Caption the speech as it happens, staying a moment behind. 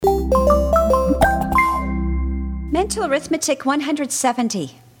Mental Arithmetic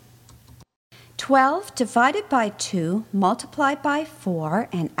 170. 12 divided by 2, multiply by 4,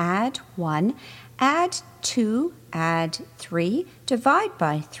 and add 1. Add 2, add 3, divide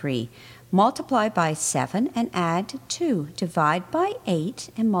by 3. Multiply by 7 and add 2. Divide by 8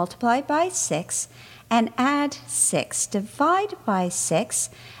 and multiply by 6. And add 6. Divide by 6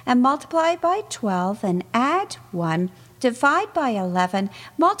 and multiply by 12 and add 1. Divide by 11,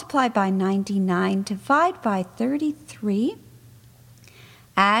 multiply by 99, divide by 33.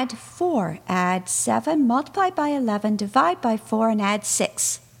 Add 4, add 7, multiply by 11, divide by 4, and add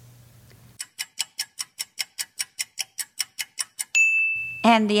 6.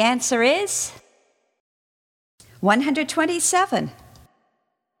 And the answer is 127.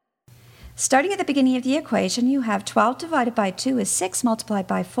 Starting at the beginning of the equation, you have 12 divided by 2 is 6, multiplied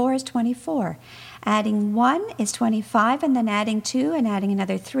by 4 is 24. Adding 1 is 25, and then adding 2 and adding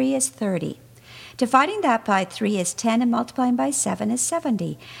another 3 is 30. Dividing that by 3 is 10, and multiplying by 7 is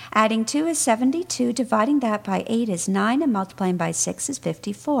 70. Adding 2 is 72, dividing that by 8 is 9, and multiplying by 6 is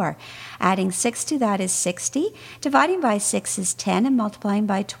 54. Adding 6 to that is 60. Dividing by 6 is 10, and multiplying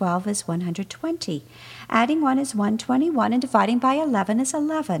by 12 is 120. Adding 1 is 121, and dividing by 11 is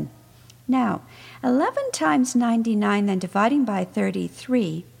 11. Now, 11 times 99, then dividing by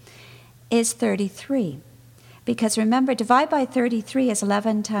 33, is 33. Because remember, divide by 33 is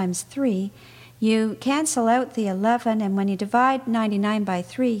 11 times 3. You cancel out the 11, and when you divide 99 by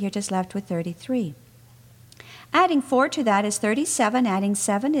 3, you're just left with 33. Adding 4 to that is 37. Adding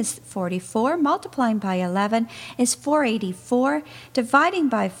 7 is 44. Multiplying by 11 is 484. Dividing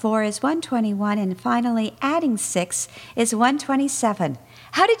by 4 is 121. And finally, adding 6 is 127.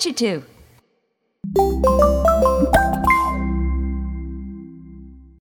 How did you do?